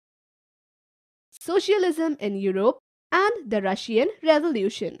Socialism in Europe and the Russian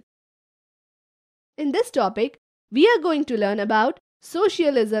Revolution. In this topic, we are going to learn about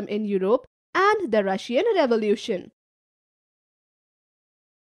socialism in Europe and the Russian Revolution.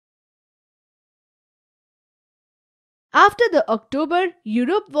 After the October,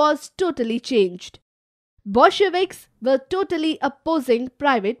 Europe was totally changed. Bolsheviks were totally opposing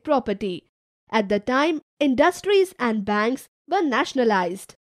private property. At the time, industries and banks were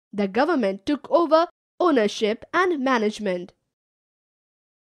nationalized. The government took over ownership and management.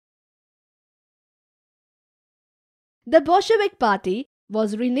 The Bolshevik Party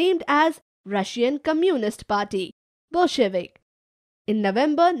was renamed as Russian Communist Party, Bolshevik. In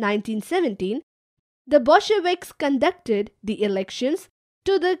November 1917, the Bolsheviks conducted the elections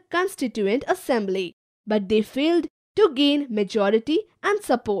to the Constituent Assembly, but they failed to gain majority and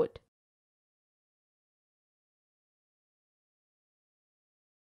support.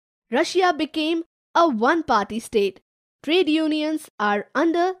 Russia became a one-party state. Trade unions are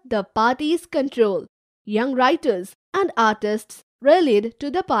under the party's control. Young writers and artists rallied to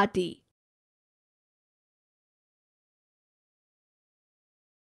the party.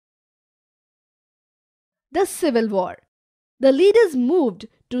 The Civil War. The leaders moved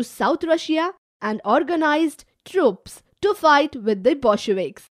to South Russia and organized troops to fight with the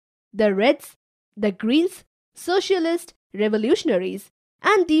Bolsheviks. The Reds, the Greens, Socialist Revolutionaries,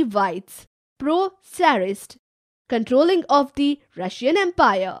 and the Whites, pro-Tsarist, controlling of the Russian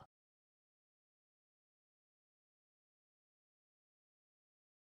Empire.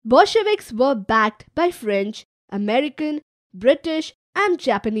 Bolsheviks were backed by French, American, British, and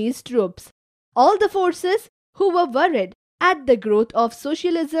Japanese troops, all the forces who were worried at the growth of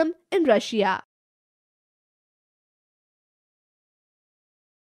socialism in Russia.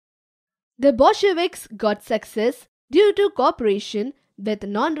 The Bolsheviks got success due to cooperation with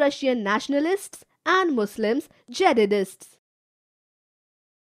non-Russian nationalists and Muslims jihadists.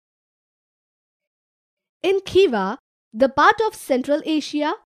 In Khiva, the part of Central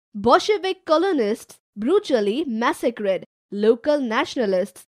Asia, Bolshevik colonists brutally massacred local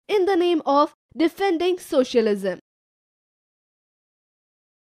nationalists in the name of defending socialism.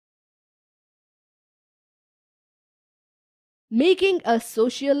 Making a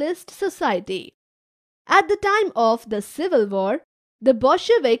socialist society. At the time of the Civil War, the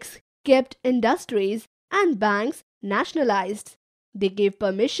Bolsheviks kept industries and banks nationalized. They gave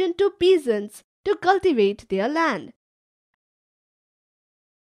permission to peasants to cultivate their land.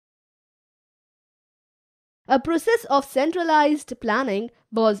 A process of centralized planning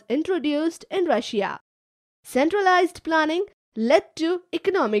was introduced in Russia. Centralized planning led to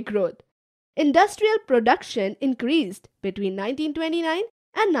economic growth. Industrial production increased between 1929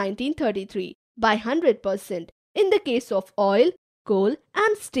 and 1933 by 100% in the case of oil, coal,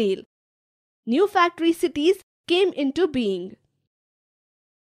 and steel. New factory cities came into being.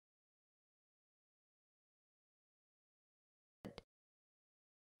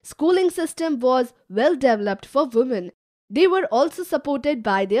 Schooling system was well developed for women. They were also supported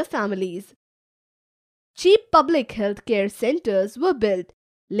by their families. Cheap public health care centers were built.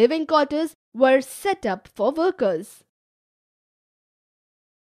 Living quarters were set up for workers.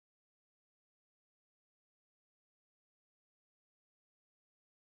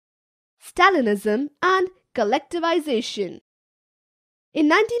 Stalinism and collectivization. In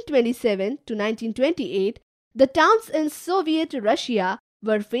 1927 to 1928, the towns in Soviet Russia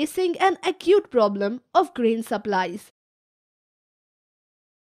were facing an acute problem of grain supplies.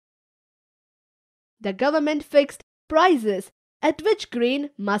 The government fixed prices at which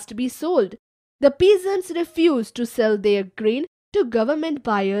grain must be sold. The peasants refused to sell their grain to government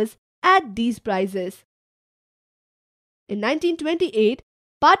buyers at these prices. In 1928,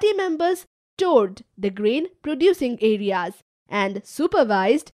 party members toured the grain producing areas and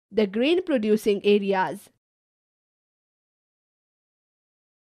supervised the grain producing areas.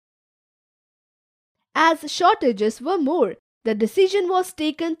 As shortages were more, the decision was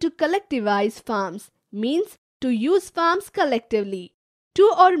taken to collectivize farms, means to use farms collectively.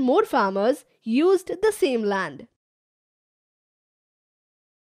 Two or more farmers used the same land.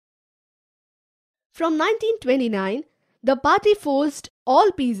 From 1929, the party forced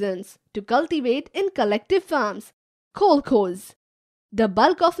all peasants to cultivate in collective farms, kolkhoz. The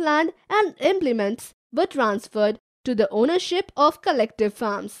bulk of land and implements were transferred to the ownership of collective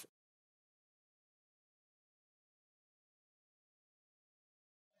farms.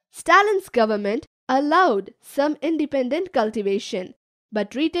 Stalin's government allowed some independent cultivation,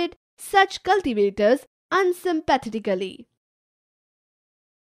 but treated such cultivators unsympathetically.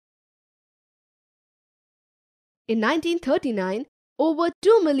 In 1939, over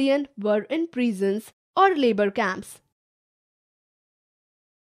 2 million were in prisons or labor camps.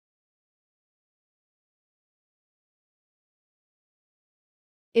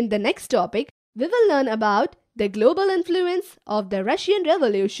 In the next topic, we will learn about the global influence of the Russian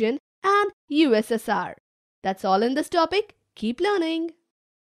Revolution and USSR. That's all in this topic. Keep learning.